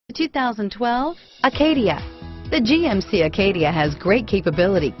2012 Acadia. The GMC Acadia has great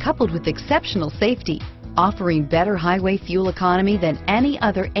capability coupled with exceptional safety, offering better highway fuel economy than any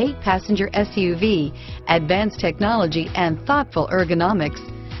other 8-passenger SUV, advanced technology, and thoughtful ergonomics.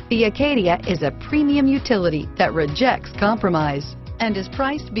 The Acadia is a premium utility that rejects compromise and is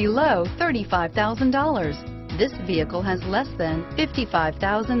priced below $35,000. This vehicle has less than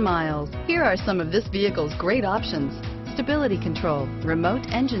 55,000 miles. Here are some of this vehicle's great options: stability control, remote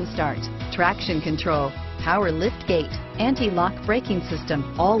engine start, traction control, power liftgate, anti-lock braking system,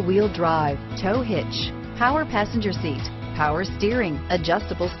 all-wheel drive, tow hitch, power passenger seat, power steering,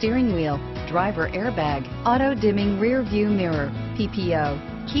 adjustable steering wheel, driver airbag, auto-dimming rear view mirror, PPO,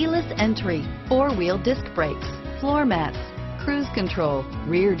 keyless entry, 4-wheel disc brakes, floor mats, cruise control,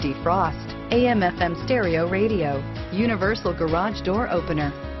 rear defrost, AM/FM stereo radio, universal garage door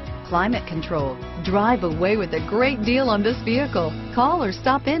opener, climate control. Drive away with a great deal on this vehicle. Call or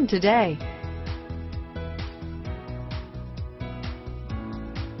stop in today.